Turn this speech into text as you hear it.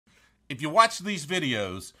if you watch these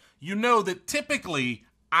videos, you know that typically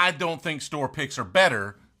I don't think store picks are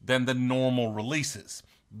better than the normal releases.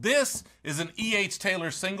 This is an E.H.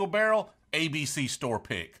 Taylor single barrel ABC store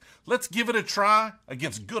pick. Let's give it a try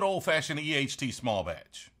against good old-fashioned EHT small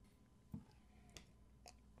batch.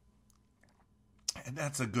 And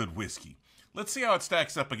that's a good whiskey. Let's see how it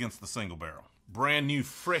stacks up against the single barrel. Brand new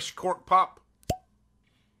fresh cork pop.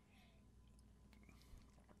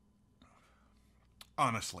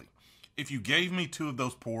 Honestly, if you gave me two of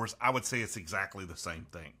those pours, I would say it's exactly the same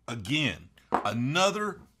thing. Again,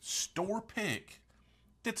 another store pick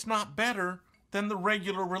that's not better than the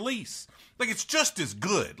regular release. Like, it's just as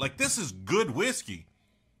good. Like, this is good whiskey.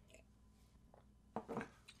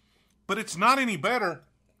 But it's not any better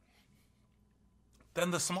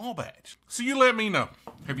than the small batch. So you let me know.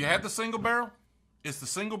 Have you had the single barrel? Is the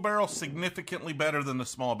single barrel significantly better than the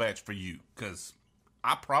small batch for you? Because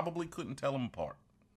I probably couldn't tell them apart.